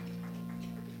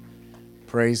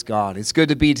Praise God. It's good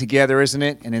to be together, isn't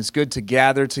it? And it's good to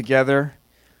gather together.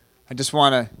 I just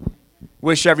want to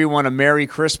wish everyone a Merry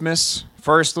Christmas,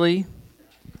 firstly.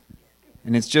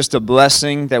 And it's just a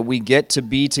blessing that we get to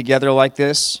be together like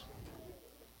this.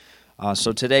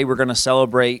 So today we're going to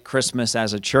celebrate Christmas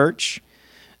as a church.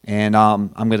 And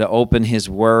I'm going to open His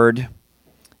Word.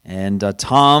 And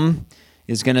Tom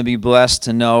is going to be blessed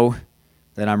to know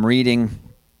that I'm reading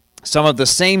some of the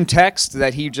same text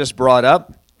that he just brought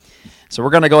up. So we're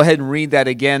going to go ahead and read that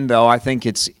again, though. I think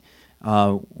it's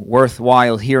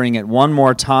worthwhile hearing it one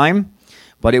more time,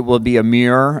 but it will be a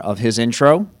mirror of his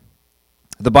intro.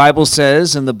 The Bible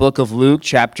says in the book of Luke,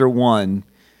 chapter 1,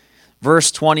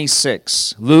 verse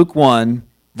 26. Luke 1,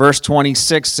 verse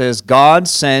 26 says, God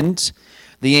sent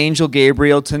the angel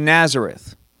Gabriel to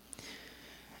Nazareth,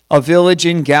 a village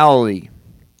in Galilee.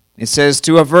 It says,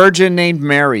 to a virgin named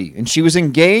Mary, and she was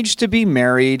engaged to be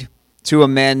married to a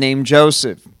man named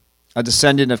Joseph, a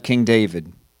descendant of King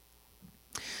David.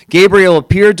 Gabriel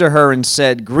appeared to her and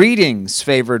said, greetings,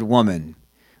 favored woman,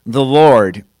 the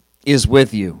Lord is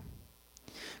with you.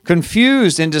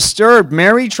 Confused and disturbed,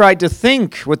 Mary tried to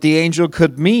think what the angel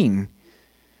could mean.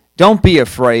 Don't be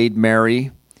afraid,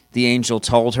 Mary, the angel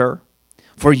told her,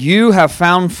 for you have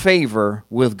found favor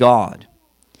with God.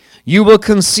 You will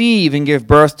conceive and give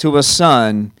birth to a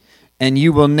son, and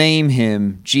you will name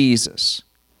him Jesus.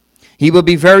 He will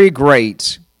be very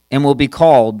great and will be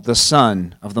called the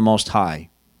Son of the Most High.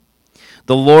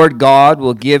 The Lord God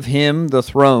will give him the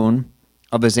throne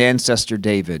of his ancestor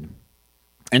David,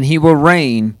 and he will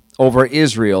reign over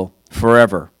Israel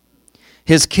forever.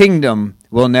 His kingdom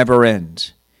will never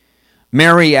end.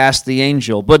 Mary asked the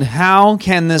angel, but how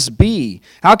can this be?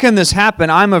 How can this happen?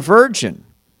 I'm a virgin.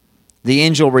 The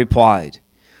angel replied,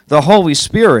 the Holy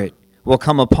Spirit will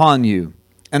come upon you,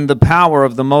 and the power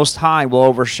of the Most High will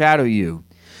overshadow you.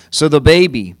 So the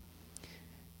baby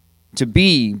to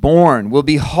be born will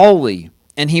be holy,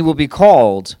 and he will be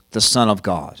called the Son of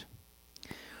God.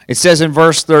 It says in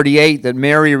verse 38 that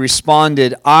Mary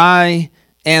responded, I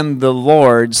am the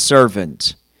Lord's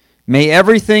servant. May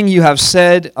everything you have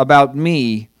said about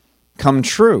me come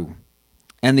true.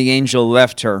 And the angel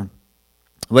left her.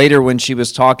 Later, when she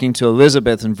was talking to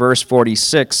Elizabeth in verse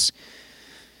 46,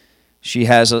 she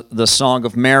has the Song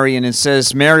of Mary, and it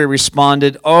says, Mary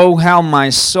responded, oh, how my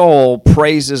soul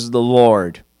praises the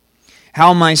Lord.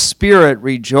 How my spirit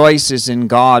rejoices in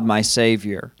God, my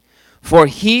Savior. For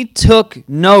he took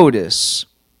notice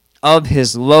of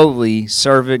his lowly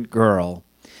servant girl.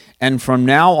 And from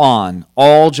now on,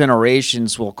 all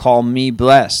generations will call me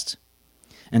blessed.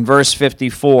 In verse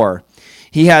 54,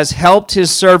 he has helped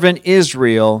his servant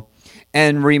Israel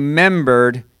and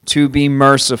remembered to be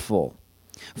merciful.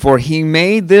 For he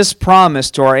made this promise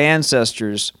to our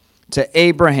ancestors, to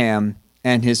Abraham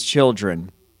and his children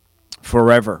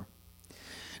forever.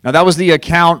 Now that was the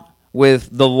account with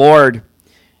the Lord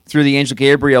through the angel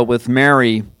Gabriel with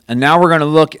Mary. And now we're going to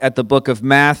look at the book of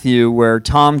Matthew where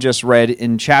Tom just read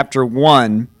in chapter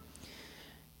 1.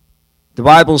 The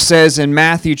Bible says in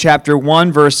Matthew chapter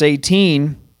 1 verse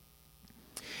 18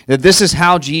 that this is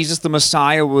how Jesus the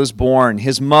Messiah was born.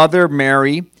 His mother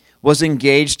Mary was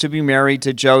engaged to be married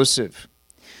to Joseph.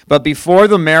 But before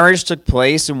the marriage took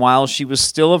place and while she was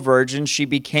still a virgin, she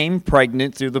became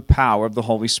pregnant through the power of the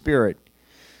Holy Spirit.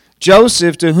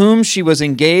 Joseph, to whom she was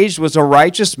engaged, was a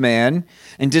righteous man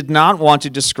and did not want to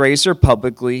disgrace her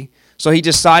publicly, so he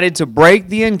decided to break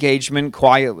the engagement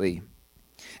quietly.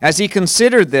 As he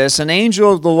considered this, an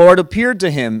angel of the Lord appeared to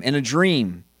him in a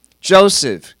dream.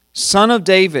 Joseph, son of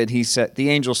David, the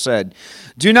angel said,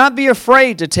 do not be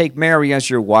afraid to take Mary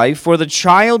as your wife, for the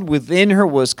child within her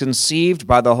was conceived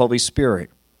by the Holy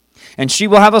Spirit. And she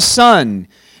will have a son,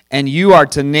 and you are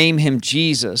to name him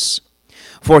Jesus.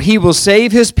 For he will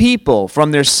save his people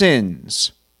from their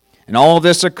sins. And all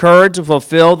this occurred to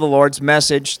fulfill the Lord's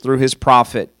message through his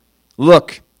prophet.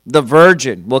 Look, the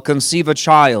virgin will conceive a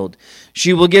child.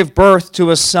 She will give birth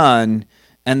to a son,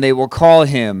 and they will call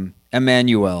him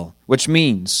Emmanuel, which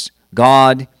means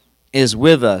God is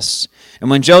with us. And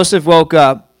when Joseph woke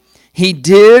up, he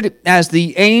did as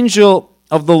the angel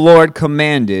of the Lord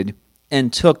commanded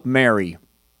and took Mary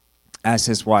as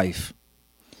his wife.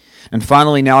 And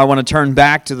finally, now I want to turn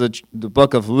back to the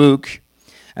book of Luke,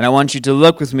 and I want you to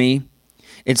look with me.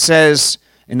 It says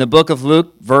in the book of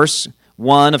Luke, verse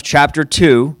 1 of chapter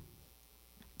 2,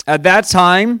 at that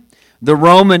time, the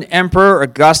Roman Emperor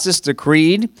Augustus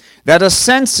decreed that a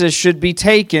census should be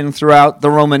taken throughout the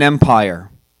Roman Empire.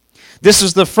 This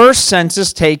was the first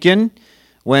census taken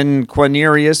when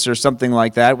Quirinius or something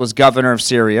like that was governor of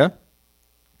Syria.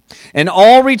 And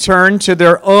all returned to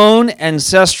their own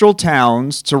ancestral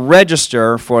towns to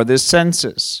register for this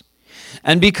census.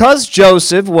 And because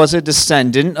Joseph was a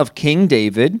descendant of King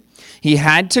David, he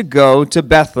had to go to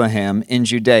Bethlehem in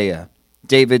Judea,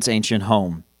 David's ancient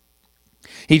home.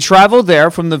 He traveled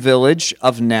there from the village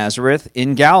of Nazareth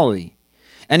in Galilee,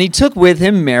 and he took with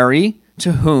him Mary,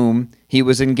 to whom he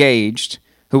was engaged,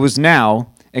 who was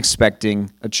now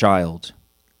expecting a child.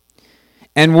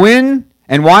 And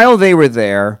while they were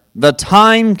there, the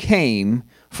time came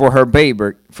for her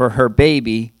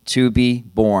baby to be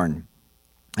born.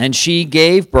 And she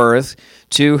gave birth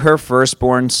to her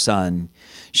firstborn son.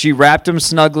 She wrapped him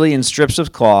snugly in strips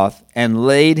of cloth and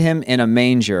laid him in a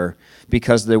manger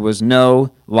because there was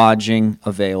no lodging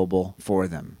available for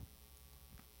them.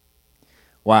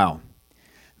 Wow.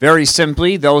 Very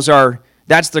simply,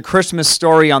 that's the Christmas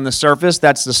story on the surface.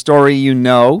 That's the story you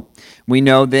know. We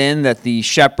know then that the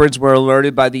shepherds were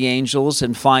alerted by the angels,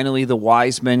 and finally the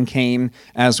wise men came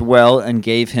as well and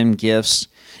gave him gifts.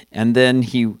 And then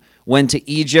he went to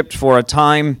Egypt for a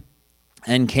time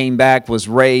and came back, was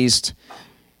raised,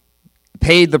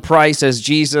 paid the price as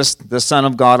Jesus, the Son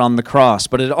of God, on the cross.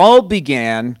 But it all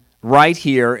began right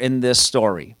here in this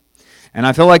story. And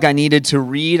I feel like I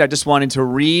just wanted to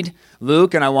read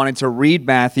Luke and I wanted to read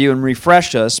Matthew and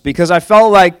refresh us, because I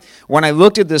felt like when I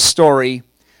looked at this story,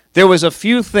 there was a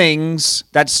few things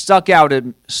that stuck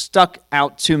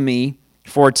out to me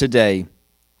for today.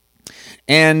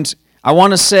 And I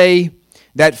want to say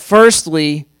that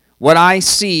firstly, what I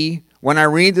see when I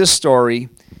read this story,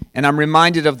 and I'm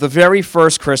reminded of the very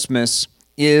first Christmas,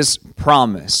 is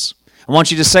promise. I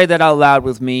want you to say that out loud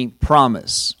with me,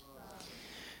 promise.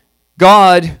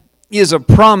 God is a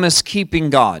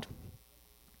promise-keeping God.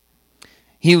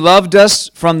 He loved us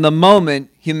from the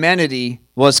moment humanity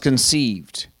was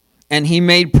conceived, and he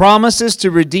made promises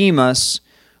to redeem us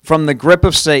from the grip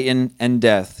of Satan and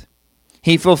death.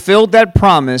 He fulfilled that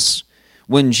promise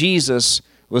when Jesus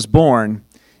was born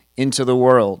into the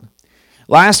world.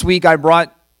 Last week I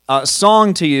brought a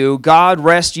song to you, God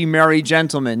Rest Ye Merry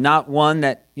Gentlemen, not one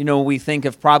that we think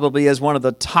of probably as one of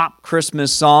the top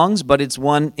Christmas songs, but it's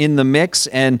one in the mix,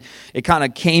 and it kind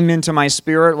of came into my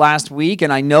spirit last week,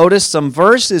 and I noticed some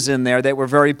verses in there that were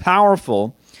very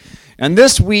powerful. And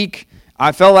this week,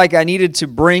 I felt like I needed to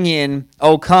bring in,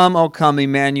 O come,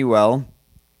 Emmanuel,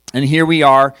 and here we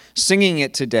are singing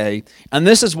it today, and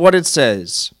this is what it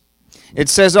says. It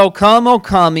says, O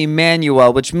come,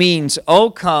 Emmanuel, which means,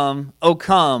 O come,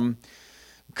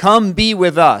 come be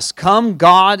with us. Come,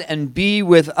 God, and be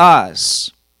with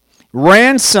us.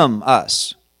 Ransom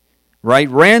us, right?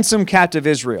 Ransom captive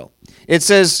Israel. It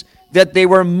says that they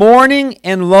were mourning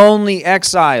and lonely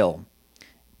exile.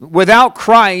 Without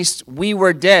Christ, we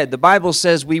were dead. The Bible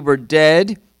says we were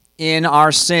dead in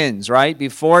our sins, right?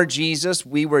 Before Jesus,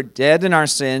 we were dead in our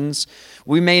sins.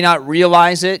 We may not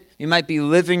realize it. You might be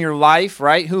living your life,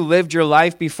 right? Who lived your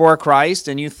life before Christ,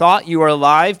 and you thought you were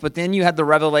alive, but then you had the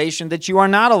revelation that you are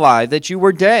not alive, that you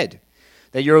were dead,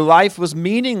 that your life was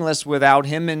meaningless without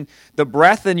him, and the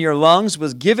breath in your lungs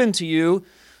was given to you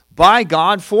by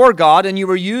God, for God, and you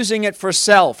were using it for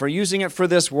self, or using it for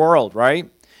this world, right?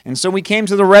 And so we came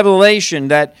to the revelation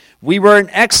that we were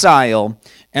in exile,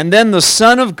 and then the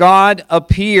Son of God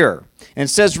appeared. And it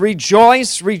says,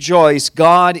 rejoice, rejoice,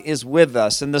 God is with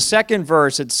us. In the second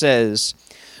verse it says,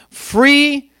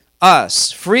 free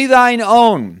us, free thine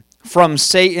own from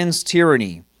Satan's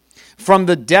tyranny. From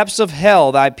the depths of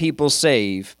hell thy people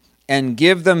save, and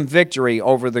give them victory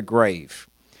over the grave.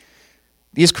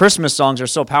 These Christmas songs are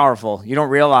so powerful. You don't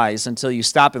realize until you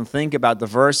stop and think about the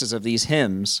verses of these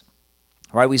hymns.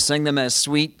 Right, we sing them as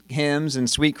sweet hymns and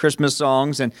sweet Christmas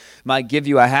songs, and might give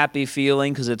you a happy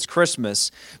feeling because it's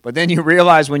Christmas. But then you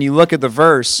realize when you look at the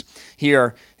verse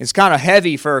here, it's kind of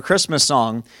heavy for a Christmas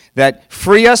song, that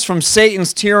free us from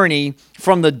Satan's tyranny,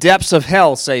 from the depths of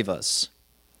hell, save us.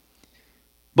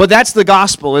 But that's the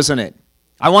gospel, isn't it?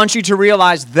 I want you to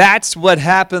realize that's what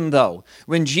happened, though.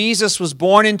 When Jesus was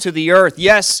born into the earth,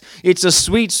 yes, it's a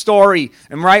sweet story.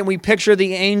 And right, we picture the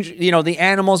the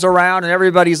animals around, and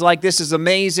everybody's like, this is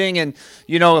amazing. And,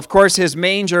 of course, his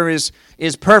manger is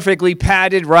perfectly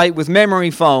padded, right, with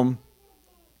memory foam.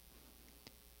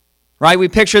 Right, we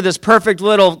picture this perfect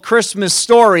little Christmas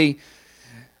story.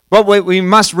 But what we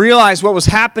must realize what was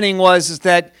happening is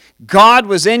that God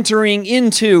was entering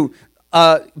into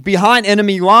behind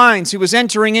enemy lines. He was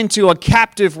entering into a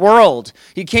captive world.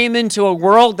 He came into a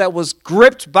world that was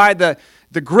gripped by the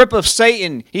grip of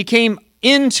Satan. He came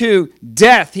into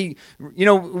death.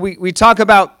 We talk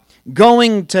about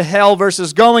going to hell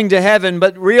versus going to heaven,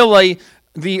 but really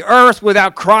the earth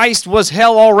without Christ was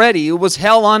hell already. It was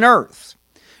hell on earth.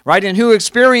 right? And who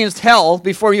experienced hell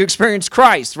before you experienced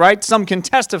Christ, right? Some can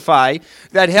testify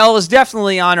that hell is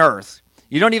definitely on earth.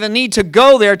 You don't even need to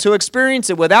go there to experience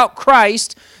it. Without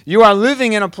Christ, you are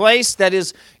living in a place that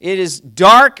it is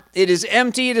dark, it is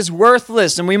empty, it is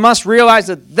worthless. And we must realize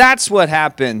that that's what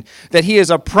happened, that he is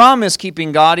a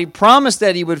promise-keeping God. He promised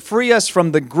that he would free us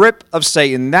from the grip of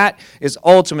Satan. That is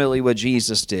ultimately what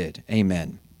Jesus did.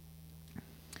 Amen.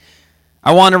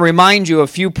 I want to remind you of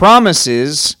a few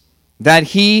promises that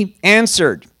he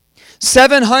answered.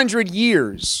 700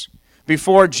 years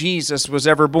before Jesus was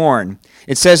ever born.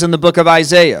 It says in the book of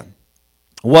Isaiah,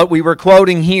 what we were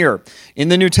quoting here in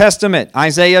the New Testament,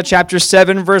 Isaiah chapter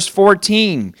 7, verse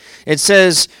 14. It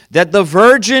says that the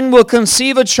virgin will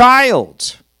conceive a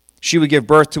child. She would give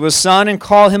birth to a son and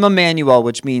call him Emmanuel,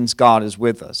 which means God is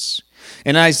with us.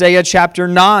 In Isaiah chapter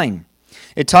 9,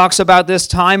 it talks about this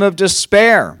time of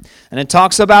despair, and it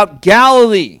talks about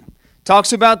Galilee. It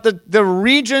talks about the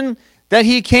region that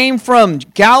he came from,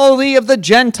 Galilee of the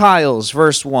Gentiles,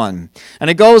 verse 1. And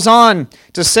it goes on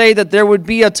to say that there would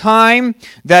be a time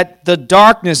that the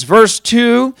darkness, verse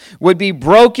 2, would be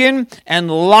broken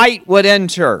and light would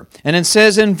enter. And it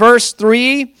says in verse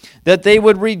 3 that they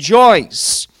would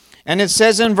rejoice. And it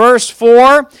says in verse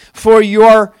 4, for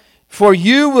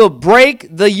you will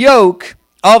break the yoke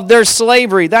of their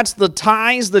slavery. That's the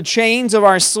ties, the chains of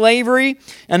our slavery,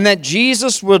 and that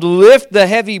Jesus would lift the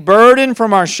heavy burden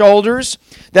from our shoulders,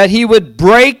 that he would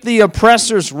break the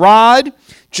oppressor's rod,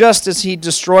 just as he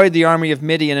destroyed the army of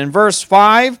Midian. In verse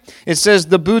 5, it says,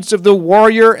 the boots of the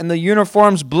warrior and the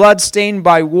uniforms blood-stained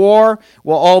by war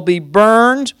will all be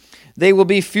burned. They will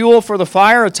be fuel for the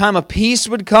fire. A time of peace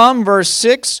would come. Verse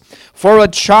 6, for a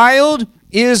child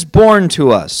is born to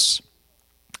us,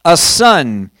 a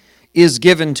son is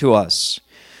given to us.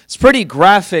 It's pretty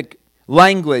graphic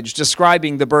language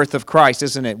describing the birth of Christ,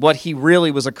 isn't it? What he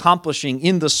really was accomplishing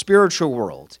in the spiritual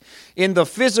world. In the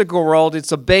physical world,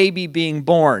 it's a baby being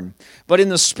born. But in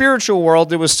the spiritual world,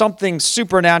 there was something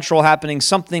supernatural happening,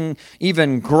 something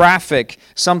even graphic,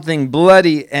 something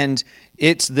bloody, and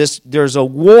there's a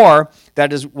war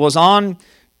that was on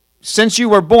since you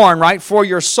were born, right, for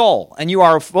your soul, and you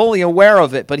are fully aware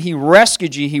of it. But he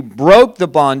rescued you. He broke the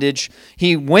bondage.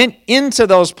 He went into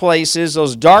those places,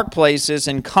 those dark places,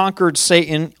 and conquered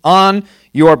Satan on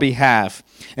your behalf.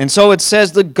 And so it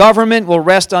says the government will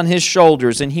rest on his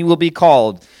shoulders, and he will be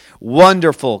called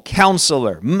Wonderful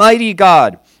Counselor, Mighty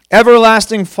God,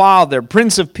 Everlasting Father,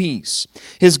 Prince of Peace.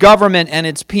 His government and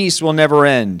its peace will never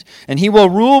end. And he will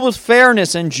rule with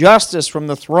fairness and justice from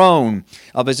the throne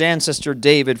of his ancestor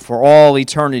David for all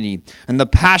eternity. And the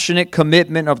passionate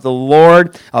commitment of the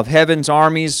Lord of heaven's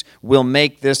armies will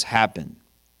make this happen.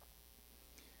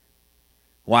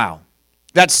 Wow.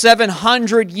 That's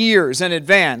 700 years in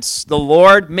advance. The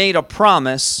Lord made a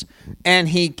promise, and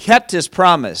he kept his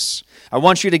promise. I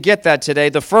want you to get that today.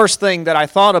 The first thing that I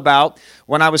thought about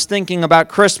when I was thinking about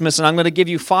Christmas, and I'm going to give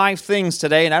you 5 things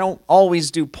today, and I don't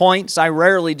always do points. I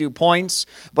rarely do points,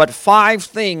 but 5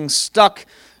 things struck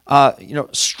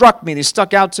me. They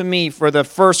stuck out to me for the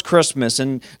first Christmas.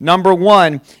 And number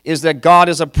 1 is that God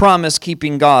is a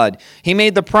promise-keeping God. He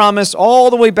made the promise all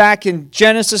the way back in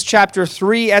Genesis chapter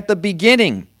 3 at the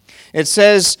beginning. It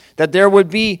says that there would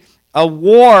be a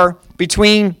war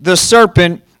between the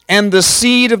serpent and the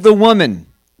seed of the woman.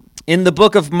 In the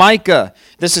book of Micah,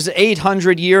 this is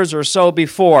 800 years or so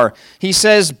before, he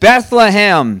says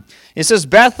Bethlehem. It says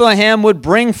Bethlehem would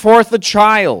bring forth a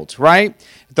child, right?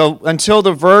 Until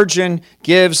the virgin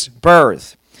gives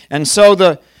birth. And so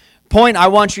the point I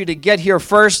want you to get here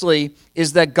firstly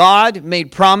is that God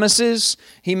made promises.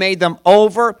 He made them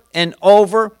over and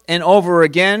over and over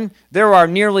again. There are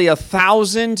nearly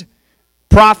 1,000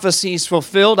 prophecies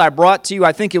fulfilled. I brought to you,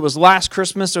 I think it was last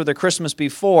Christmas or the Christmas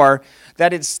before,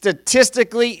 that it's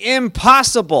statistically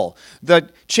impossible. The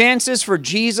chances for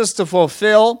Jesus to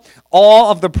fulfill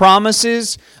all of the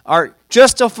promises are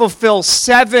just to fulfill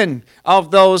 7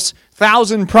 of those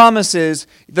 1,000 promises.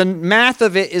 The math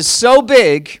of it is so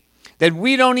big that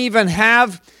we don't even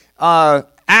have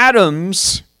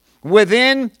atoms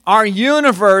within our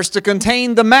universe to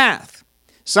contain the math.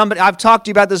 I've talked to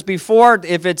you about this before.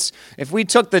 If we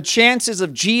took the chances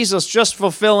of Jesus just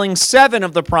fulfilling 7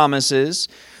 of the promises,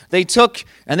 they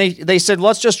said,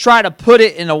 let's just try to put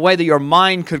it in a way that your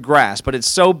mind could grasp. But it's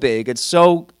so big, it's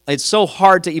so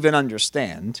hard to even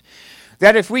understand,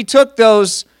 that if we took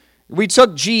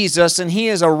Jesus, and he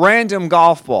is a random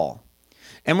golf ball,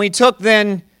 and we took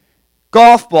then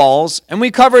golf balls, and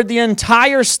we covered the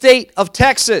entire state of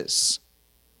Texas,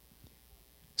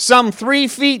 some 3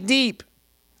 feet deep,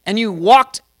 and you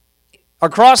walked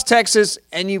across Texas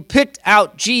and you picked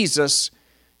out Jesus,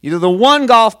 The one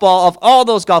golf ball of all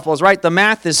those golf balls, right? The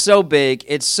math is so big.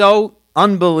 It's so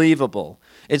unbelievable.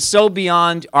 It's so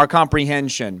beyond our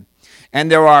comprehension.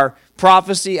 And there are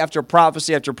prophecy after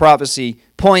prophecy after prophecy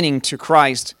pointing to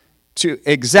Christ, to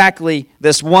exactly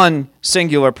this one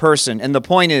singular person. And the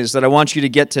point is that I want you to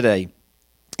get today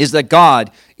is that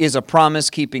God is a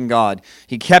promise-keeping God.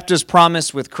 He kept his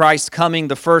promise with Christ coming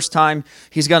the first time.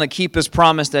 He's going to keep his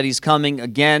promise that he's coming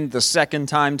again the second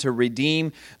time to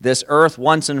redeem this earth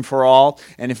once and for all.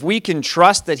 And if we can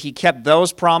trust that he kept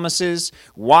those promises,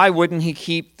 why wouldn't he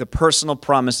keep the personal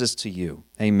promises to you?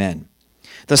 Amen.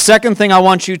 The second thing I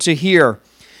want you to hear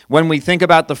when we think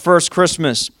about the first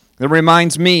Christmas that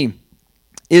reminds me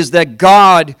is that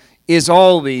God is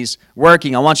always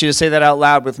working. I want you to say that out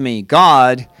loud with me.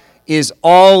 God is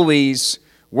always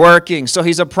working. So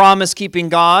he's a promise-keeping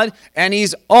God, and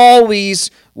he's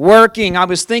always working. I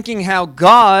was thinking how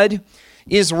God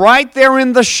is right there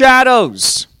in the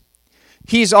shadows.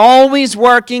 He's always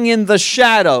working in the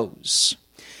shadows.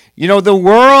 The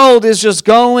world is just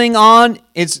going on.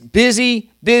 It's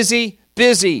busy, busy,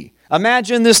 busy.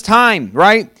 Imagine this time,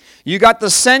 right? You got the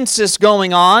census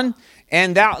going on,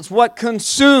 and that's what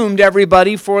consumed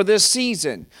everybody for this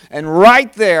season. And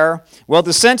right there,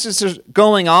 the census is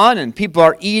going on, and people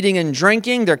are eating and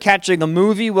drinking. They're catching a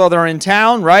movie while they're in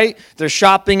town, right? They're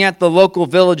shopping at the local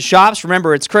village shops.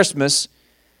 Remember, it's Christmas,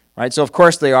 right? So, of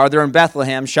course they are. They're in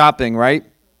Bethlehem shopping, right?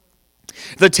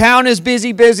 The town is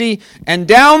busy, busy, and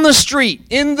down the street,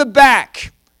 in the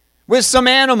back, with some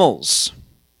animals,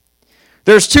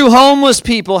 there's two homeless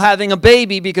people having a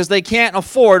baby because they can't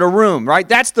afford a room, right?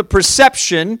 That's the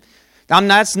perception.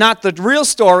 That's not the real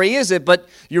story, is it? But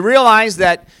you realize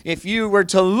that if you were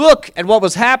to look at what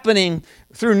was happening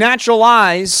through natural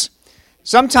eyes,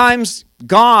 sometimes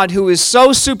God, who is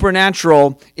so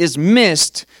supernatural, is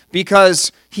missed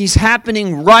because he's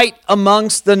happening right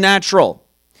amongst the natural.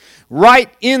 Right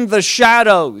in the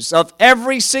shadows of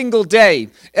every single day,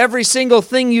 every single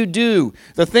thing you do,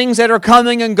 the things that are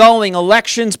coming and going,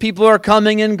 elections, people are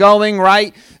coming and going,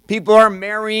 right? People are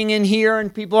marrying in here,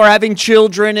 and people are having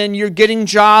children, and you're getting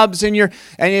jobs, and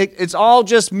it's all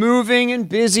just moving and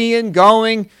busy and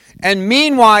going. And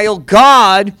meanwhile,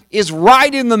 God is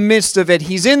right in the midst of it.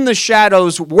 He's in the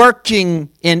shadows, working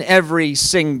in every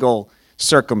single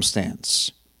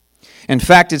circumstance. In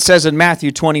fact, it says in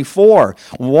Matthew 24,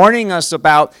 warning us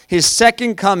about his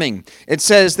second coming. It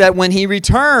says that when he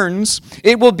returns,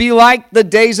 it will be like the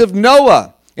days of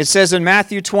Noah. It says in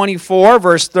Matthew 24,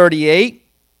 verse 38,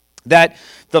 that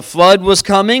the flood was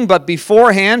coming, but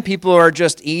beforehand, people are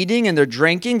just eating and they're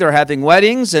drinking, they're having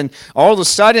weddings, and all of a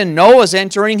sudden, Noah's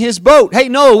entering his boat. Hey,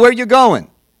 Noah, where are you going?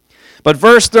 But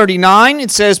verse 39, it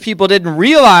says people didn't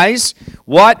realize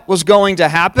what was going to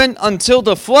happen until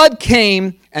the flood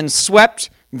came and swept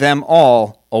them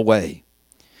all away.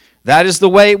 That is the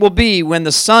way it will be when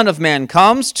the Son of Man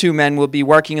comes. 2 men will be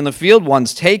working in the field,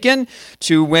 one's taken.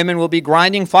 2 women will be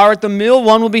grinding flour at the mill,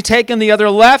 one will be taken, the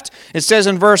other left. It says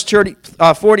in verse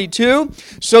 42,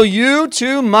 so you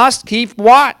too must keep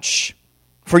watch,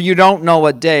 for you don't know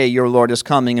what day your Lord is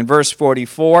coming. In verse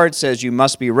 44, it says you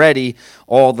must be ready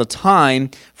all the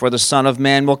time, for the Son of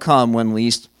Man will come when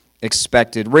least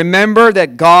expected. Remember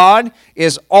that God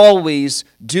is always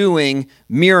doing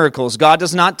miracles. God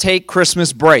does not take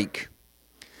Christmas break.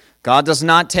 God does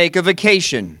not take a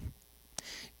vacation.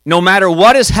 No matter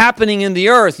what is happening in the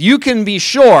earth, you can be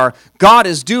sure God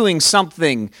is doing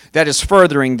something that is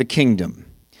furthering the kingdom.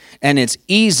 And it's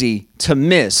easy to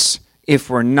miss if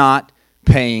we're not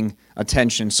paying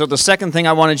attention. So the second thing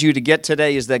I wanted you to get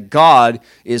today is that God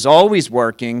is always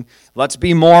working. Let's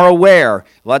be more aware.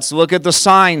 Let's look at the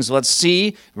signs. Let's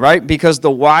see, right? Because the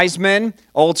wise men,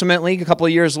 ultimately, a couple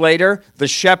of years later, the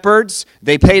shepherds,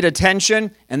 they paid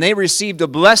attention and they received a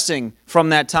blessing from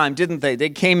that time, didn't they? They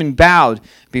came and bowed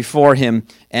before him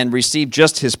and received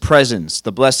just his presence,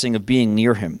 the blessing of being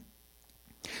near him.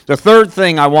 The third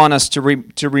thing I want us to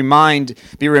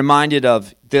be reminded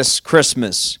of this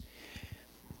Christmas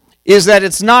is that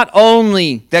it's not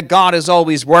only that God is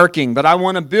always working, but I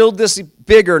want to build this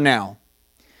bigger now.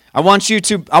 I want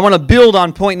to build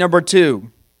on point number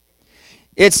 2.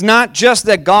 It's not just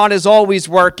that God is always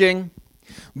working,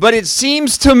 but it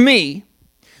seems to me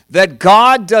that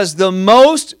God does the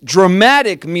most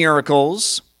dramatic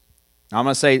miracles. I'm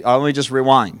going to say, let me just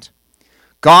rewind.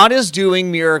 God is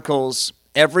doing miracles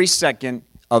every second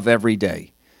of every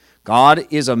day. God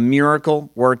is a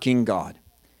miracle working God.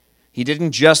 He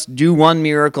didn't just do one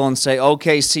miracle and say,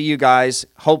 okay, see you guys.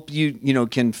 Hope you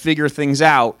can figure things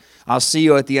out. I'll see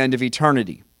you at the end of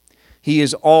eternity. He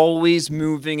is always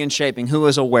moving and shaping. Who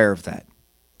is aware of that?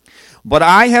 But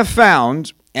I have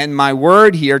found and my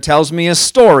word here tells me a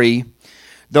story,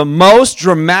 the most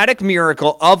dramatic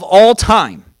miracle of all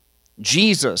time,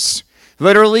 Jesus,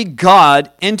 literally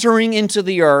God entering into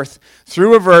the earth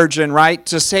through a virgin, right,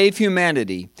 to save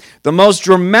humanity. The most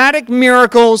dramatic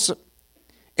miracles,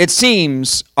 it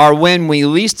seems, are when we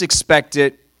least expect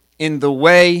it, in the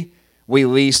way we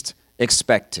least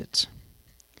expect it.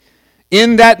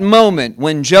 In that moment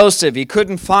when Joseph, he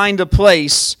couldn't find a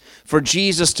place for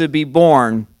Jesus to be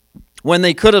born, when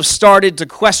they could have started to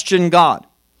question God,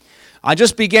 I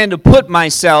just began to put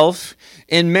myself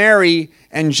in Mary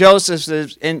and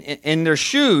Joseph in their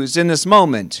shoes in this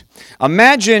moment.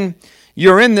 Imagine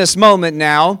you're in this moment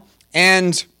now,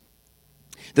 and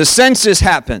the census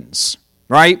happens,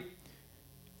 right?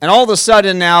 And all of a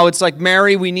sudden now, it's like,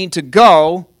 Mary, we need to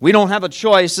go. We don't have a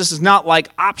choice. This is not like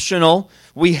optional.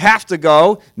 We have to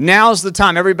go. Now's the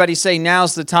time. Everybody say,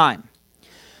 now's the time.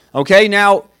 Okay,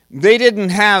 now, they didn't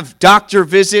have doctor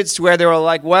visits where they were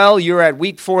like, well, you're at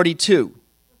week 42.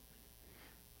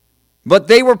 But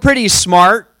they were pretty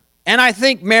smart. And I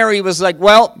think Mary was like,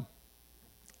 well,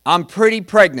 I'm pretty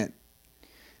pregnant.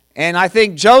 And I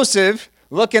think Joseph,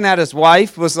 looking at his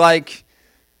wife, was like,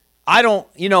 I don't,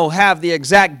 have the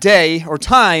exact day or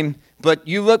time, but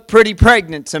you look pretty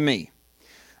pregnant to me.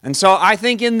 And so I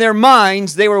think in their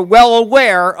minds, they were well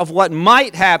aware of what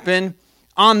might happen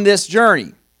on this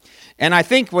journey. And I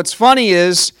think what's funny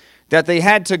is that they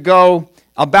had to go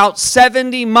about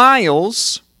 70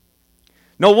 miles.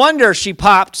 No wonder she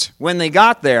popped when they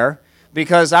got there,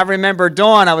 because I remember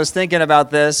Dawn, I was thinking about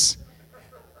this,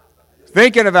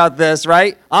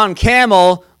 right? On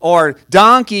camel or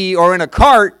donkey or in a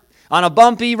cart, on a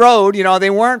bumpy road, they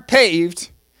weren't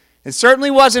paved. It certainly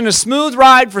wasn't a smooth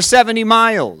ride for 70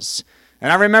 miles.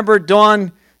 And I remember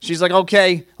Dawn, she's like,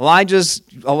 okay,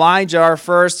 Elijah, our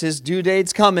first, his due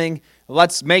date's coming.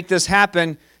 Let's make this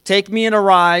happen. Take me in a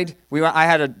ride. I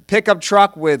had a pickup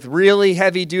truck with really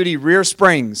heavy-duty rear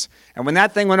springs. And when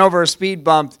that thing went over a speed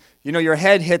bump, your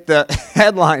head hit the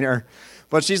headliner.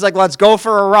 But she's like, let's go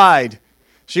for a ride.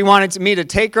 She wanted me to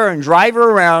take her and drive her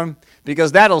around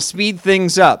because that'll speed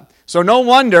things up. So no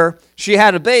wonder she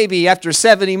had a baby after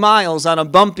 70 miles on a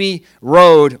bumpy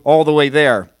road all the way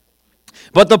there.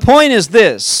 But the point is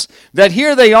this, that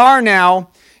here they are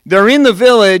now, they're in the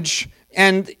village,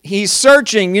 and he's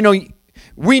searching.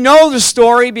 We know the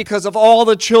story because of all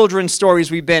the children's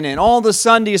stories we've been in, all the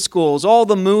Sunday schools, all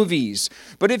the movies.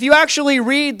 But if you actually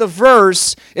read the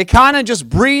verse, it kind of just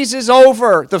breezes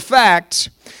over the fact.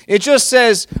 It just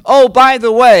says, oh, by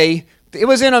the way, it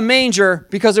was in a manger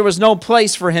because there was no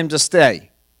place for him to stay.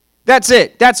 That's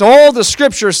it. That's all the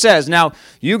scripture says. Now,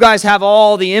 you guys have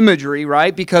all the imagery,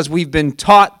 right? Because we've been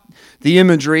taught the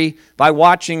imagery by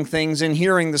watching things and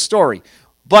hearing the story.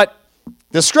 But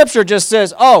the scripture just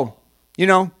says, oh,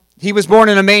 he was born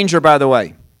in a manger, by the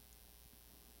way.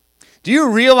 Do you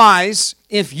realize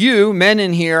if you, men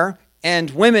in here,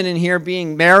 and women in here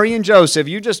being Mary and Joseph,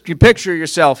 you picture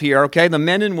yourself here, okay? The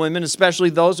men and women, especially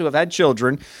those who have had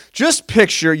children, just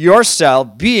picture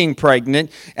yourself being pregnant,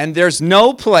 and there's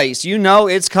no place.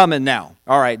 It's coming now.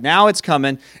 All right, now it's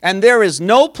coming, and there is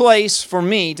no place for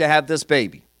me to have this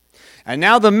baby. And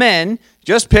now the men,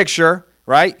 just picture,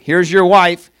 right? Here's your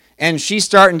wife, and she's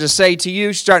starting to say to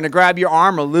you, she's starting to grab your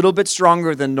arm a little bit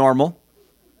stronger than normal,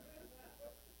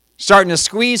 starting to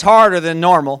squeeze harder than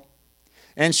normal.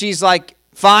 And she's like,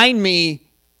 find me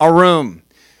a room.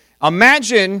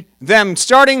 Imagine them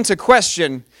starting to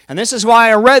question, and this is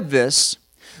why I read this.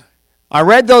 I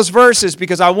read those verses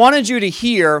because I wanted you to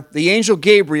hear the angel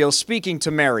Gabriel speaking to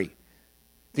Mary.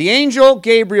 The angel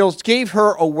Gabriel gave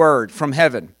her a word from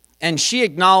heaven, and she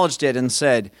acknowledged it and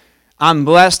said, I'm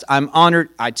blessed, I'm honored,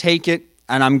 I take it,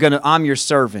 and I'm your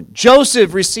servant.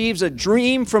 Joseph receives a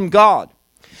dream from God.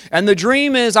 And the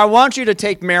dream is, I want you to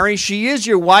take Mary. She is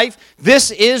your wife. This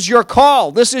is your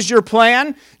call. This is your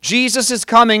plan. Jesus is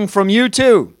coming from you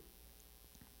too.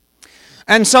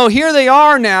 And so here they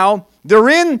are now. They're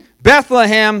in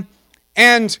Bethlehem,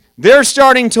 and they're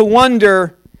starting to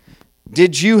wonder,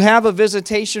 did you have a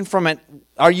visitation from it?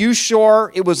 Are you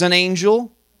sure it was an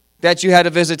angel that you had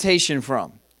a visitation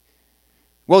from?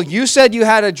 Well, you said you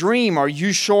had a dream. Are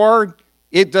you sure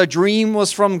the dream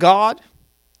was from God?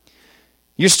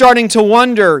 You're starting to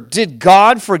wonder, did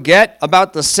God forget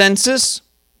about the census?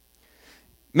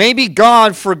 Maybe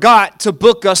God forgot to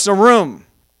book us a room.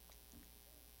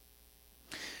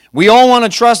 We all want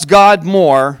to trust God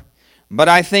more, but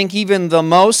I think even the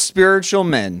most spiritual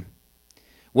men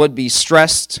would be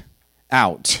stressed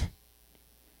out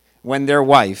when their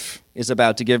wife is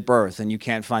about to give birth and you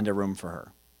can't find a room for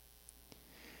her.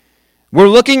 We're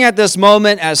looking at this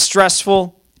moment as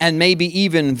stressful and maybe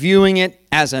even viewing it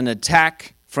as an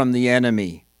attack from the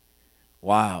enemy.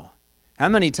 Wow. How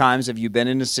many times have you been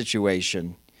in a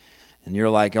situation and you're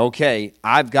like, okay,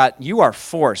 you are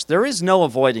forced. There is no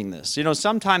avoiding this. You know,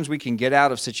 sometimes we can get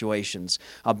out of situations.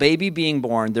 A baby being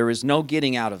born, there is no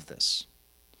getting out of this.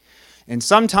 And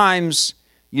sometimes,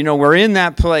 you know, we're in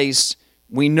that place.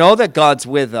 We know that God's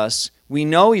with us. We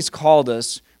know He's called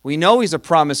us. We know He's a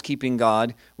promise-keeping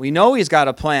God. We know He's got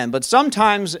a plan. But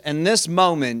sometimes in this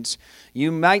moment,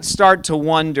 you might start to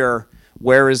wonder,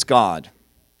 where is God?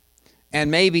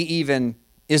 And maybe even,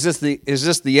 is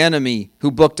this the enemy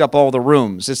who booked up all the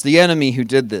rooms? It's the enemy who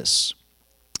did this.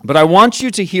 But I want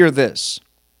you to hear this,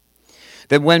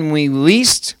 that when we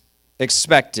least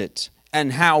expect it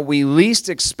and how we least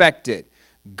expect it,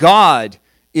 God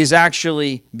is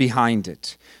actually behind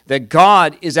it. That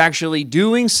God is actually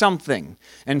doing something.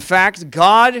 In fact,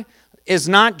 God is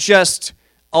not just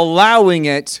allowing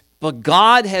it, but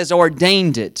God has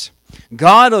ordained it.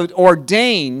 God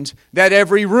ordained that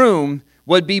every room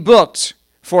would be booked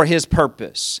for His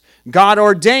purpose. God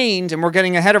ordained, and we're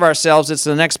getting ahead of ourselves, it's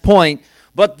the next point,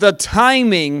 but the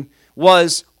timing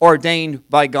was ordained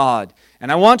by God.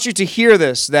 And I want you to hear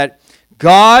this, that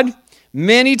God,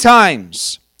 many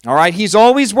times, all right, He's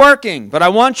always working, but I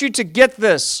want you to get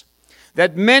this,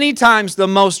 that many times the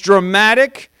most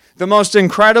dramatic, the most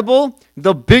incredible,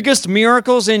 the biggest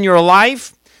miracles in your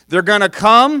life, they're going to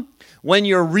come when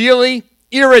you're really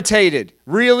irritated,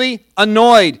 really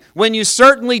annoyed, when you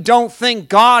certainly don't think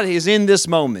God is in this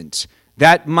moment.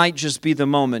 That might just be the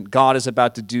moment God is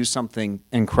about to do something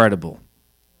incredible.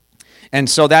 And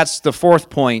so that's the fourth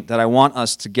point that I want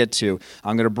us to get to.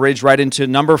 I'm going to bridge right into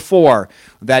number 4,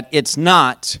 that it's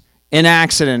not an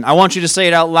accident. I want you to say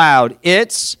it out loud.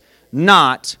 It's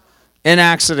not an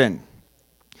accident.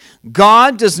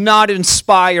 God does not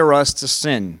inspire us to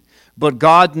sin. But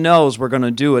God knows we're going to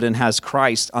do it and has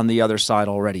Christ on the other side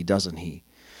already, doesn't He?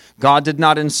 God did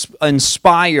not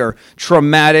inspire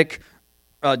traumatic,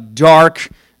 dark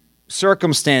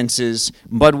circumstances,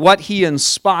 but what He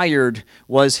inspired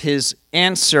was His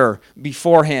answer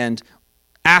beforehand,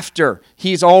 after.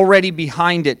 He's already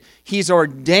behind it. He's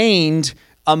ordained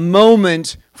a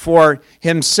moment for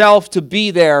Himself to be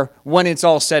there when it's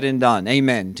all said and done.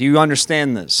 Amen. Do you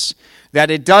understand this? That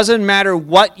it doesn't matter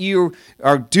what you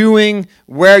are doing,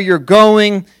 where you're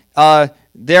going,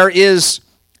 there is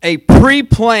a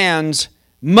pre-planned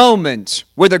moment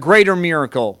with a greater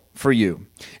miracle for you.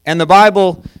 And the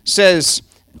Bible says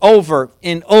over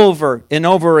and over and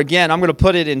over again, I'm going to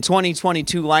put it in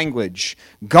 2022 language,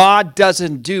 God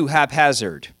doesn't do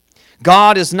haphazard.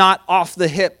 God is not off the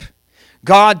hip.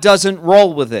 God doesn't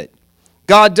roll with it.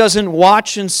 God doesn't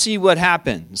watch and see what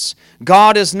happens.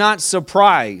 God is not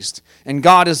surprised. And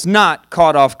God is not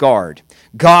caught off guard.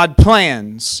 God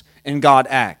plans and God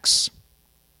acts.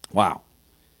 Wow.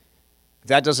 If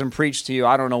that doesn't preach to you,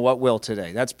 I don't know what will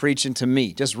today. That's preaching to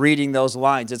me. Just reading those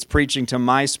lines, it's preaching to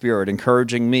my spirit,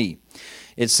 encouraging me.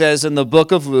 It says in the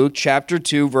book of Luke, chapter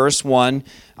 2, verse 1,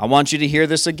 I want you to hear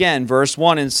this again. Verse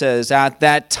 1, it says, at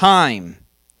that time,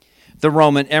 the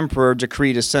Roman emperor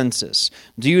decreed a census.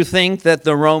 Do you think that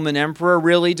the Roman emperor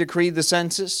really decreed the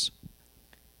census?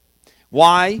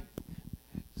 Why?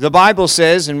 The Bible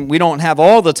says, and we don't have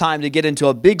all the time to get into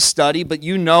a big study, but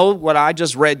you know what I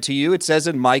just read to you. It says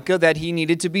in Micah that he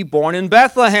needed to be born in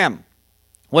Bethlehem,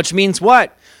 which means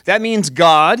what? That means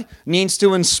God needs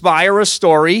to inspire a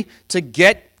story to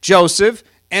get Joseph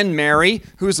and Mary,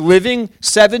 who's living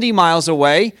 70 miles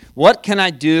away. What can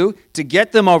I do to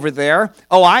get them over there?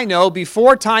 Oh, I know,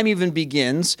 before time even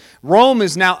begins, Rome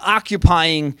is now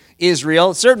occupying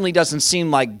Israel. It certainly doesn't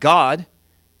seem like God.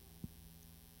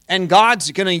 And God's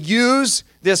going to use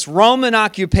this Roman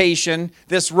occupation,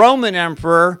 this Roman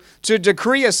emperor, to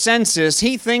decree a census.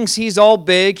 He thinks he's all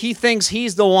big. He thinks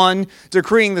he's the one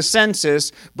decreeing the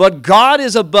census. But God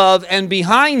is above and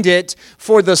behind it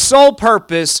for the sole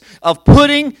purpose of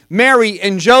putting Mary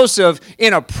and Joseph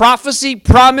in a prophecy,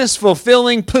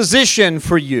 promise-fulfilling position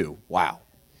for you. Wow.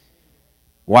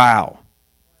 Wow.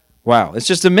 Wow. It's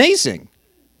just amazing.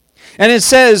 And it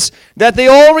says that they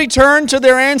all returned to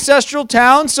their ancestral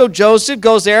town. So Joseph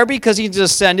goes there because he's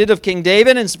descended of King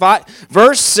David. And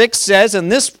verse 6 says,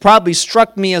 and this probably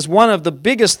struck me as one of the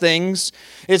biggest things,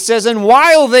 it says, and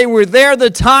while they were there, the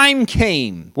time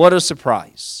came. What a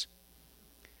surprise.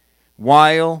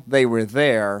 While they were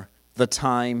there, the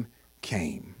time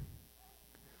came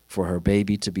for her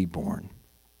baby to be born.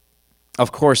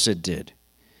 Of course it did.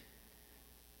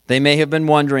 They may have been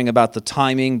wondering about the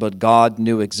timing, but God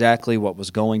knew exactly what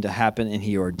was going to happen, and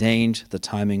He ordained the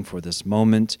timing for this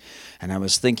moment. And I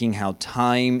was thinking how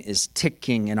time is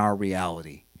ticking in our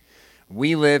reality.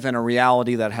 We live in a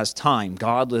reality that has time.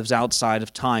 God lives outside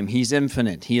of time. He's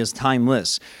infinite. He is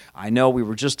timeless. I know we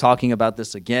were just talking about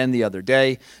this again the other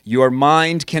day. Your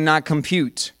mind cannot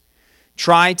compute.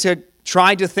 Try to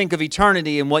think of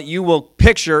eternity, and what you will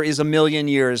picture is 1,000,000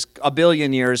 years,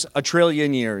 1,000,000,000 years,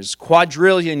 1,000,000,000,000 years,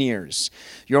 quadrillion years.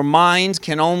 Your mind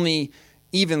can only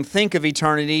even think of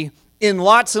eternity in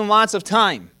lots and lots of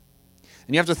time.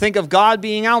 And you have to think of God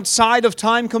being outside of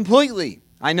time completely.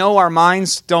 I know our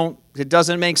minds it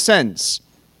doesn't make sense.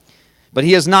 But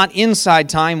He is not inside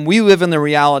time. We live in the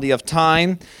reality of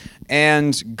time.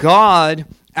 And God,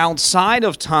 outside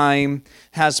of time,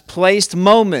 has placed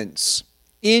moments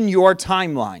in your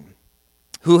timeline.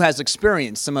 Who has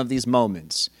experienced some of these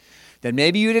moments that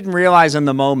maybe you didn't realize in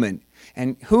the moment?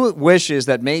 And who wishes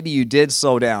that maybe you did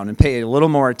slow down and pay a little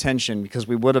more attention, because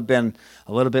we would have been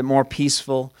a little bit more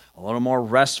peaceful, a little more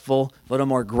restful, a little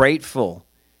more grateful,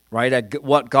 right, at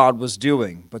what God was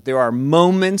doing. But there are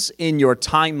moments in your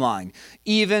timeline,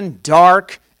 even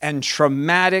dark and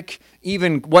traumatic,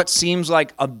 even what seems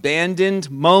like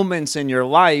abandoned moments in your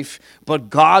life, but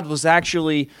God was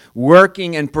actually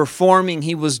working and performing.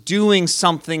 He was doing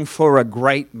something for a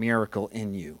great miracle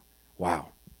in you. Wow.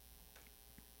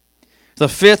 The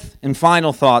fifth and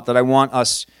final thought that I want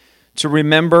us to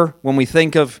remember when we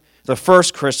think of the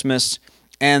first Christmas,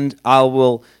 and I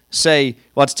will say,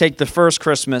 let's take the first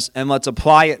Christmas and let's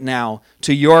apply it now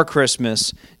to your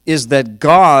Christmas, is that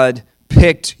God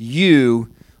picked you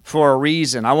for a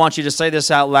reason. I want you to say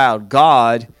this out loud.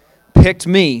 God picked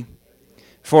me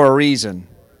for a reason.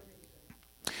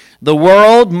 The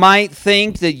world might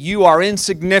think that you are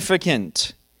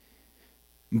insignificant,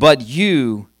 but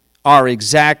you are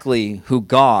exactly who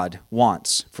God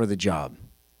wants for the job.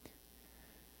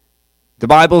 The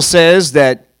Bible says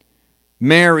that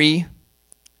Mary,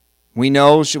 we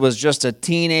know she was just a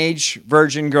teenage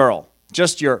virgin girl.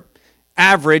 Just your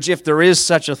average, if there is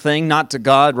such a thing, not to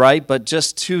God, right? But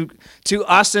just to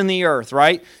us in the earth,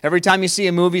 right? Every time you see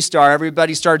a movie star,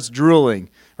 everybody starts drooling,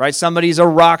 right? Somebody's a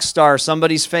rock star,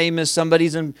 somebody's famous,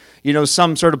 somebody's in,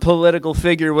 some sort of political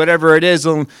figure, whatever it is,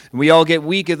 and we all get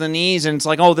weak at the knees, and it's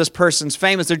like, oh, this person's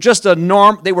famous. They're just a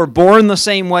norm. They were born the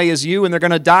same way as you, and they're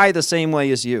going to die the same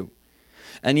way as you.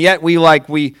 And yet we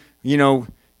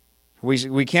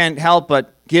can't help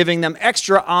but giving them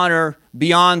extra honor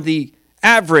beyond the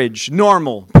average,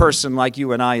 normal person like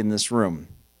you and I in this room.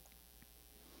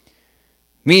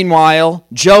 Meanwhile,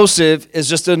 Joseph is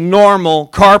just a normal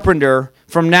carpenter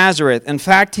from Nazareth. In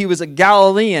fact, he was a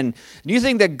Galilean. Do you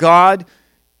think that God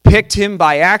picked him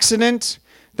by accident?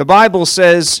 The Bible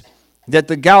says that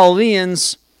the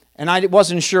Galileans, and I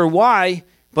wasn't sure why,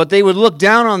 but they would look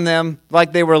down on them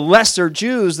like they were lesser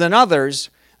Jews than others.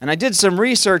 And I did some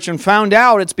research and found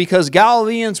out it's because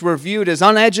Galileans were viewed as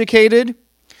uneducated,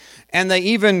 and they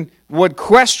even would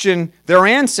question their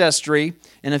ancestry.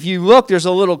 And if you look, there's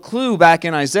a little clue back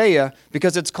in Isaiah,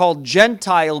 because it's called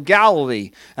Gentile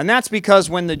Galilee. And that's because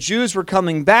when the Jews were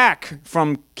coming back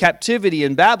from captivity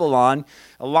in Babylon,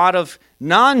 a lot of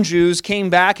non-Jews came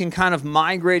back and kind of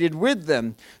migrated with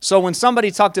them. So when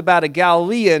somebody talked about a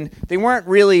Galilean, they weren't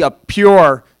really a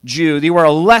pure Jew. They were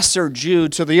a lesser Jew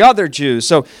to the other Jews.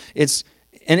 So it's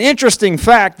an interesting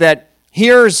fact that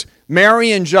here's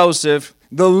Mary and Joseph,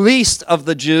 the least of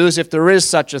the Jews, if there is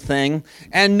such a thing,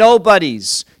 and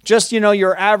nobodies. Just,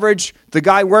 your average, the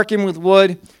guy working with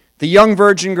wood, the young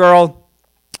virgin girl.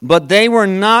 But they were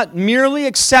not merely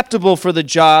acceptable for the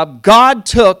job. God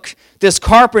took this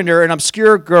carpenter, an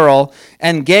obscure girl,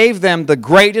 and gave them the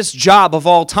greatest job of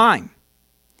all time,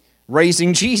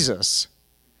 raising Jesus.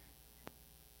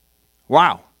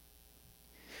 Wow.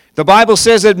 The Bible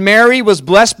says that Mary was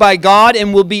blessed by God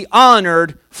and will be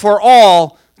honored for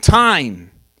all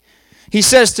time. He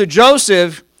says to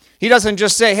Joseph, he doesn't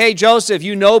just say, hey, Joseph,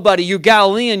 you nobody, you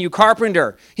Galilean, you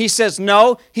carpenter. He says,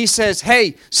 no. He says,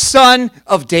 hey, son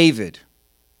of David.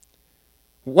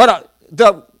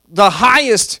 The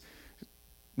highest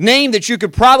name that you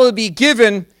could probably be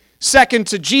given, second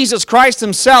to Jesus Christ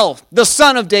himself, the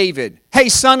Son of David. Hey,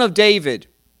 son of David.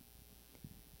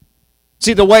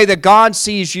 See, the way that God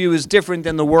sees you is different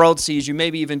than the world sees you,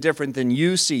 maybe even different than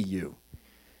you see you.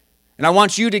 And I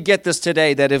want you to get this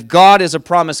today, that if God is a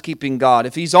promise-keeping God,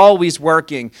 if he's always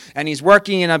working, and he's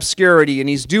working in obscurity, and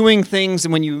he's doing things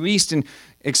when you least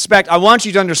expect, I want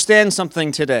you to understand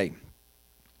something today.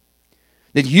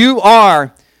 That you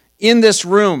are in this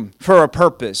room for a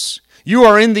purpose. You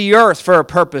are in the earth for a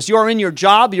purpose. You are in your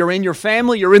job, you're in your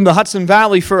family, you're in the Hudson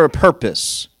Valley for a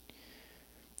purpose.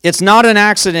 It's not an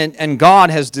accident, and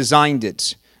God has designed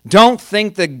it. Don't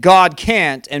think that God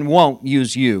can't and won't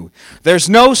use you. There's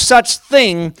no such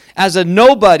thing as a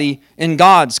nobody in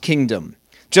God's kingdom.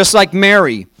 Just like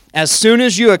Mary, as soon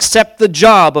as you accept the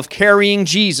job of carrying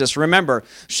Jesus, remember,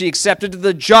 she accepted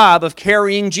the job of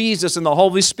carrying Jesus and the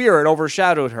Holy Spirit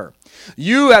overshadowed her.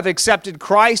 You have accepted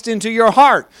Christ into your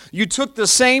heart. You took the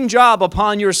same job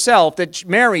upon yourself that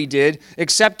Mary did,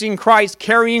 accepting Christ,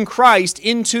 carrying Christ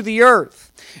into the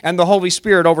earth. And the Holy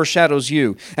Spirit overshadows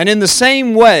you. And in the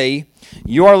same way,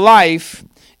 your life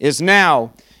is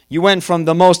now, you went from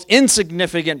the most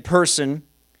insignificant person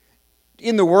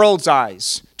in the world's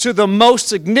eyes to the most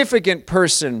significant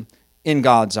person in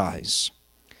God's eyes,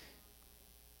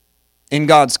 in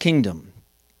God's kingdom.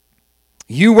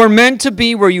 You were meant to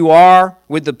be where you are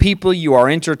with the people you are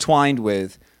intertwined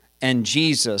with, and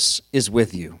Jesus is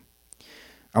with you.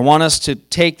 I want us to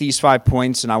take these 5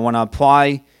 points and I want to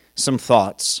apply some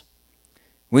thoughts.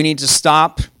 We need to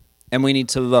stop and we need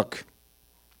to look.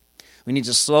 We need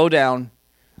to slow down.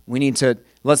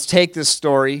 Let's take this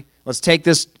story. Let's take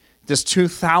this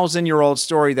 2,000-year-old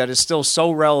story that is still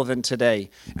so relevant today,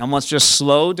 and let's just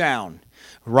slow down.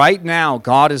 Right now,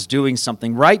 God is doing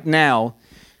something. Right now,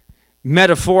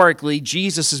 metaphorically,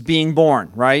 Jesus is being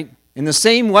born, right? In the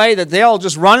same way that they're all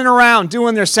just running around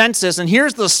doing their census, and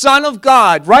here's the Son of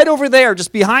God right over there,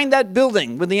 just behind that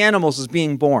building with the animals, is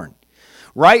being born.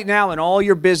 Right now, in all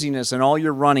your busyness and all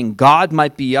your running, God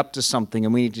might be up to something,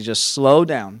 and we need to just slow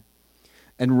down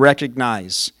and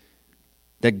recognize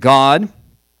that God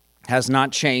has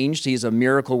not changed. He's a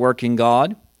miracle-working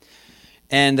God,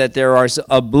 and that there is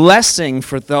a blessing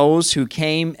for those who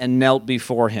came and knelt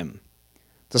before him.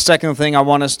 The second thing I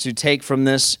want us to take from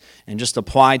this and just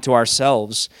apply to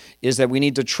ourselves is that we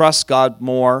need to trust God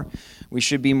more. We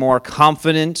should be more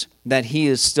confident that he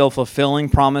is still fulfilling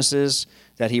promises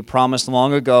that he promised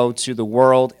long ago to the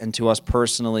world and to us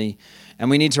personally. And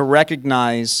we need to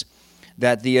recognize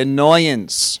that the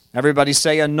annoyance, everybody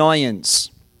say annoyance.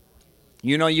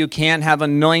 You know you can't have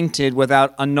anointed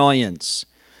without annoyance.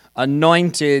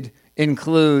 Anointed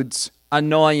includes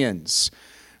annoyance.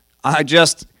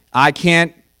 I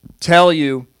can't tell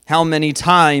you how many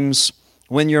times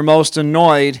when you're most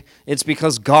annoyed, it's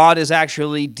because God is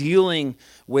actually dealing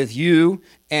with you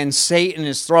and Satan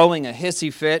is throwing a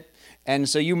hissy fit. And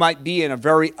so you might be in a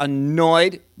very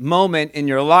annoyed moment in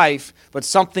your life, but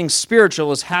something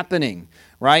spiritual is happening,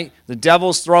 right? The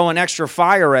devil's throwing extra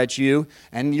fire at you,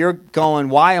 and you're going,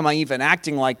 why am I even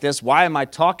acting like this? Why am I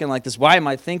talking like this? Why am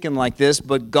I thinking like this?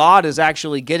 But God is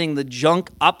actually getting the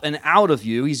junk up and out of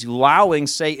you. He's allowing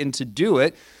Satan to do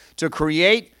it to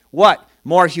create what?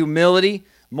 More humility,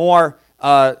 more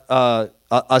a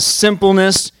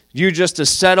simpleness. You just to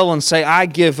settle and say, I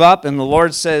give up. And the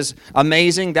Lord says,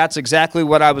 amazing, that's exactly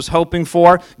what I was hoping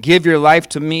for. Give your life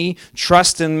to me.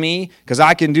 Trust in me, because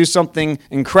I can do something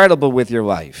incredible with your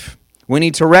life. We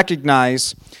need to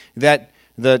recognize that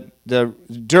the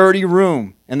dirty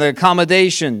room and the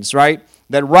accommodations, right?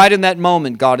 That right in that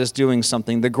moment, God is doing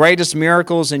something. The greatest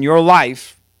miracles in your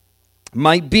life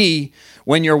might be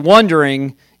when you're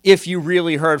wondering if you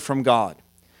really heard from God.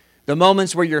 The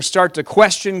moments where you start to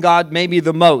question God maybe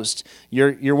the most.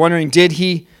 You're wondering,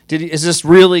 is this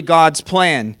really God's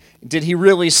plan? Did he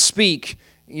really speak?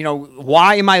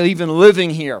 Why am I even living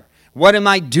here? What am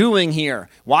I doing here?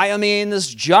 Why am I in this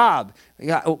job?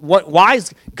 Why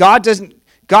is God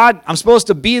I'm supposed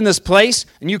to be in this place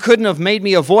and you couldn't have made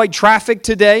me avoid traffic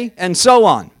today, and so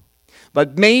on.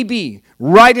 But maybe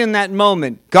right in that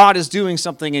moment, God is doing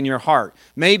something in your heart.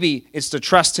 Maybe it's to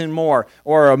trust him more,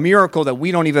 or a miracle that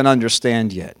we don't even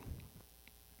understand yet.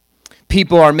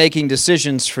 People are making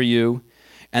decisions for you,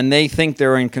 and they think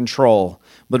they're in control.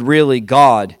 But really,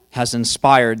 God has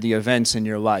inspired the events in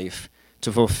your life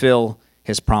to fulfill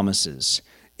his promises.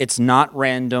 It's not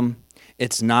random.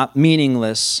 It's not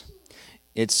meaningless.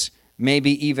 It's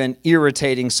maybe even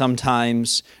irritating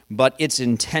sometimes, but it's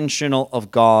intentional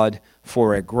of God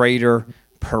for a greater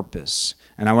purpose.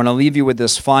 And I want to leave you with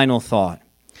this final thought,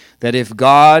 that if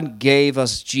God gave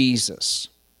us Jesus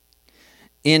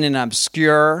in an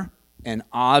obscure and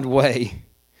odd way,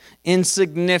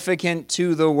 insignificant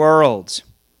to the world,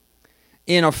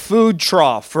 in a food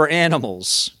trough for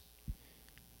animals,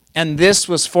 and this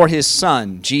was for his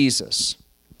son, Jesus,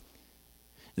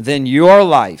 then your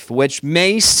life, which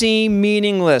may seem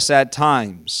meaningless at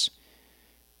times,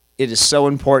 it is so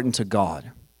important to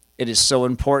God. It is so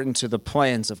important to the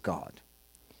plans of God.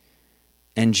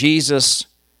 And Jesus,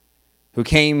 who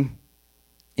came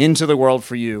into the world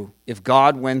for you, if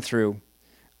God went through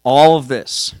all of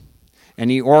this,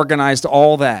 and he organized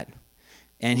all that,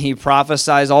 and he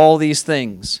prophesied all these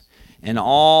things, And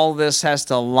all this has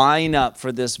to line up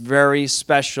for this very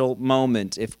special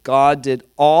moment. If God did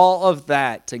all of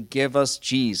that to give us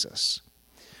Jesus,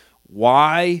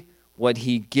 why would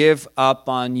he give up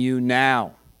on you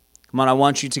now? Come on, I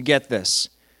want you to get this.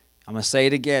 I'm going to say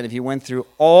it again. If you went through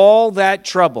all that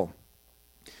trouble,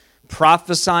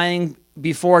 prophesying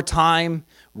before time,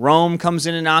 Rome comes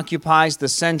in and occupies the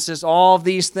census, all of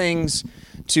these things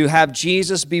to have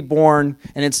Jesus be born,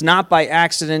 and it's not by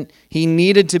accident. He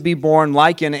needed to be born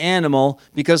like an animal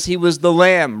because he was the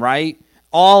lamb, right?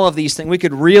 All of these things. We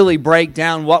could really break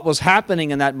down what was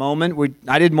happening in that moment.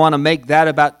 I didn't want to make that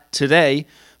about today,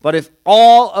 but if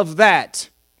all of that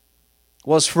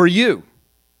was for you,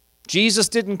 Jesus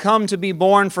didn't come to be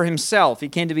born for himself. He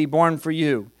came to be born for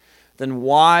you. Then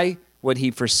why would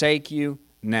he forsake you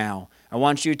now? I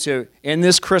want you to, in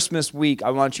this Christmas week,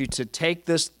 I want you to take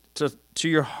this to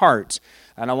your heart,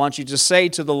 and I want you to say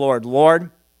to the Lord,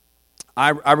 Lord,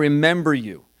 I remember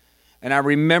you, and I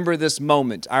remember this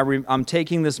moment. I'm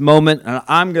taking this moment, and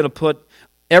I'm going to put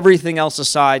everything else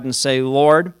aside and say,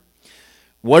 Lord,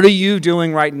 what are you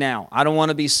doing right now? I don't want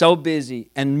to be so busy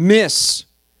and miss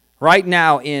right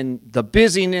now in the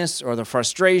busyness or the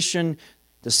frustration.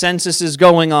 The census is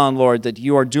going on, Lord, that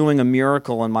you are doing a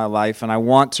miracle in my life, and I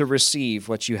want to receive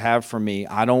what you have for me.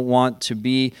 I don't want to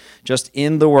be just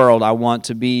in the world. I want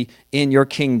to be in your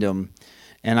kingdom.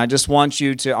 And I just want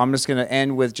you to, I'm just going to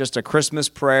end with just a Christmas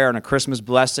prayer and a Christmas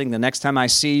blessing. The next time I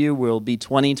see you will be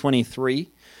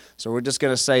 2023. So we're just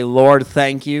going to say, Lord,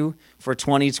 thank you for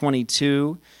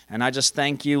 2022. And I just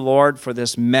thank you, Lord, for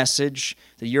this message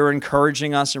that you're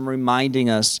encouraging us and reminding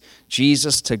us,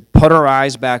 Jesus, to put our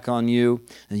eyes back on you.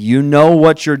 You know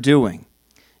what you're doing.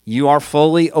 You are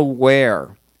fully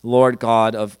aware, Lord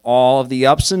God, of all of the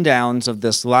ups and downs of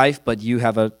this life, but you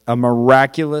have a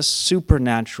miraculous,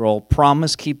 supernatural,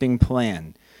 promise-keeping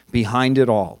plan behind it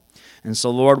all. And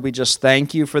so, Lord, we just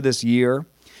thank you for this year.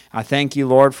 I thank you,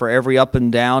 Lord, for every up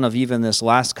and down of even this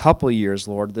last couple years,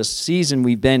 Lord, this season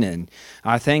we've been in.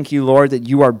 I thank you, Lord, that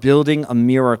you are building a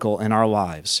miracle in our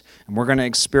lives. And we're going to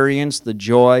experience the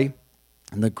joy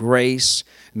and the grace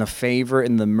and the favor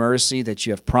and the mercy that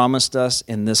you have promised us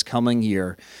in this coming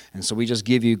year. And so we just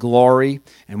give you glory,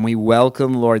 and we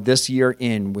welcome, Lord, this year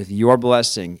in with your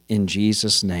blessing in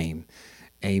Jesus' name.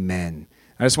 Amen.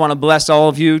 I just want to bless all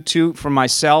of you, too, from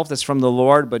myself. That's from the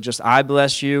Lord, but just I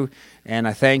bless you, and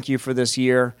I thank you for this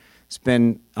year. It's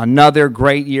been another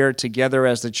great year together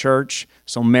as the church.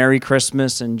 So Merry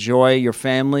Christmas. Enjoy your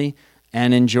family,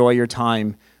 and enjoy your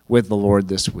time with the Lord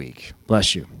this week.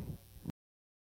 Bless you.